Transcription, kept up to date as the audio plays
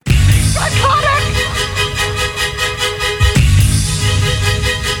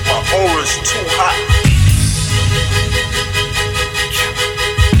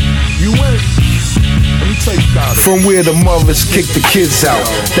From where the mothers kick the kids out.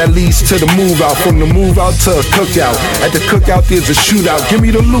 That leads to the move out. From the move out to a cookout. At the cookout there's a shootout. Give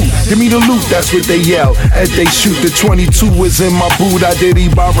me the loot, give me the loot. That's what they yell as they shoot. The 22 is in my boot. I did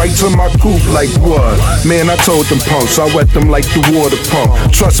E-Bob right to my coupe. Like what? Man, I told them punks, I wet them like the water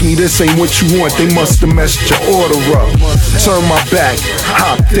pump. Trust me, this ain't what you want. They must have messed your order up. Turn my back,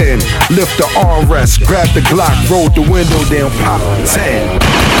 hopped in, lift the armrest, grabbed the Glock, rolled the window down, pop 10.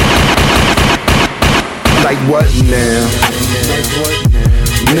 Like what now?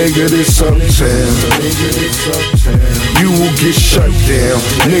 Nigga, this uptown. You will get shut down.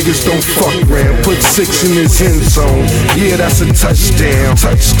 Niggas don't fuck around. Put 6 in his end zone. Yeah, that's a touchdown.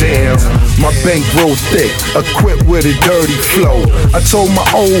 Touchdown. My bankroll thick, equipped with a dirty flow. I told my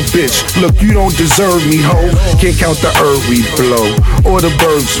old bitch, look, you don't deserve me, ho. Can't count the herb we blow, or the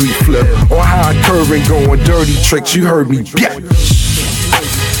birds we flip, or how I curve and go on dirty tricks. You heard me, bitch.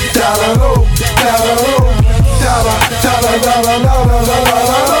 Dadadoe, Dadadoe,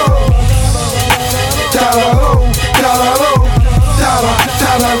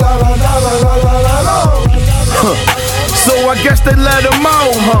 So I guess they let him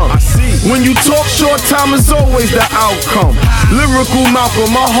out, huh? When you talk short time is always the outcome. Lyrical Malcolm,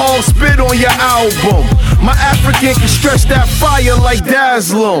 my whole spit on your album. My African can stretch that fire like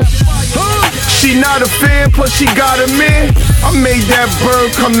Dazzlum. She not a fan, plus she got a man. I made that bird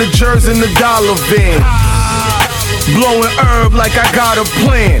come to Jersey in the dollar van. Blowing herb like I got a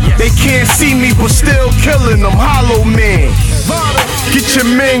plan. They can't see me but still killing them, hollow man. Get your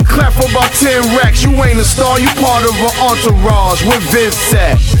men clap for about 10 racks. You ain't a star, you part of an entourage. Where Vince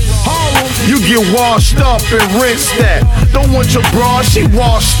at? You get washed up and rinsed that. Don't want your bra, she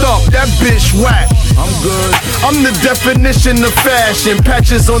washed up, that bitch whack. I'm good. I'm the definition of fashion.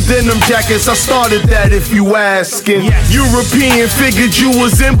 Patches on denim jackets, I started that if you asking. European figured you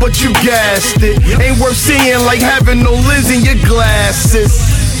was in but you gassed it. Ain't worth seeing like having no lens in your glasses.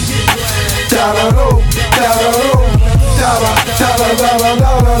 Dadadoe, Dadadoe, Dadadoe,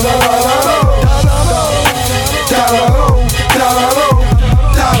 Dadadoe, Dadadoe.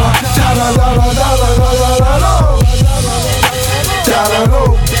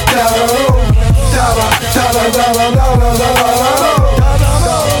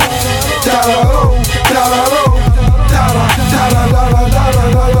 Dadadoe.